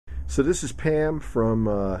So this is Pam from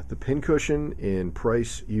the Pincushion in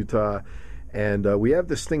Price, Utah. And we have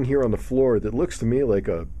this thing here on the floor that looks to me like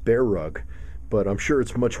a bear rug, but I'm sure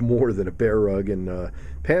it's much more than a bear rug. And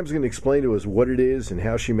Pam's going to explain to us what it is and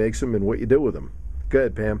how she makes them and what you do with them. Go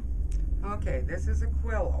ahead, Pam. Okay, this is a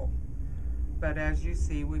Twillow, but as you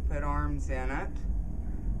see, we put arms in it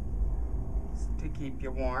to keep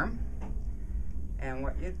you warm. And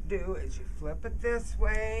what you do is you flip it this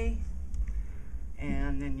way,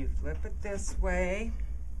 and then you flip it this way.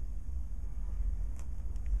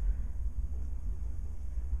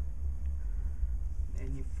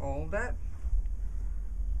 Then you fold it.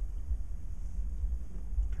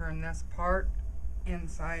 Turn this part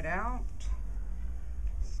inside out.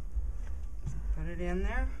 Put it in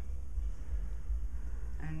there.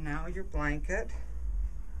 And now your blanket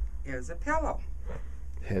is a pillow.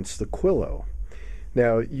 Hence the Twillow.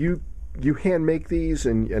 Now, you hand make these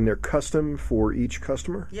and they're custom for each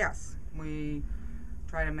customer? Yes, we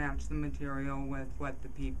try to match the material with what the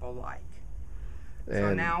people like. And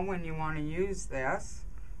so now when you want to use this,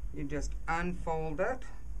 you just unfold it.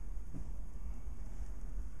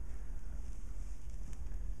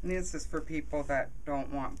 And this is for people that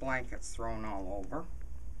don't want blankets thrown all over.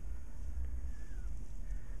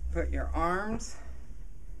 Put your arms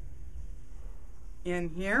in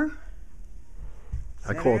here.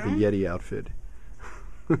 I call it the Yeti outfit.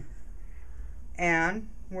 And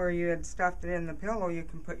where you had stuffed it in the pillow, you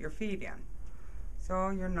can put your feet in. So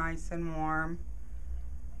you're nice and warm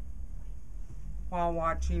while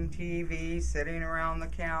watching TV, sitting around the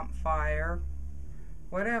campfire,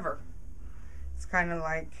 whatever. It's kind of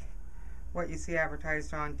like what you see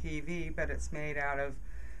advertised on TV, but it's made out of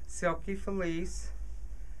silky fleece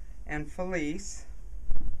and fleece.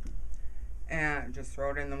 And just throw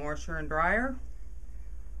it in the washer and dryer.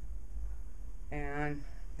 And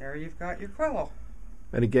there you've got your Twillow.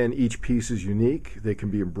 And again, each piece is unique. They can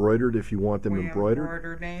be embroidered if you want them embroidered. We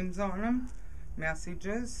embroider names on them,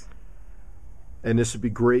 messages. And this would be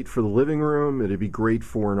great for the living room. It'd be great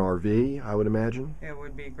for an RV, I would imagine. It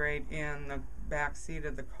would be great in the back seat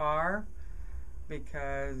of the car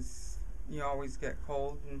because you always get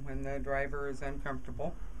cold and when the driver is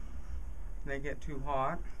uncomfortable. They get too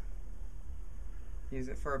hot. Use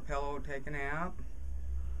it for a pillow, take a nap.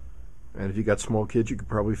 And if you got small kids, you could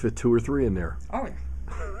probably fit 2 or 3 in there. Oh,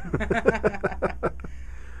 yeah.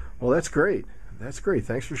 Well, that's great. That's great.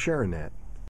 Thanks for sharing that.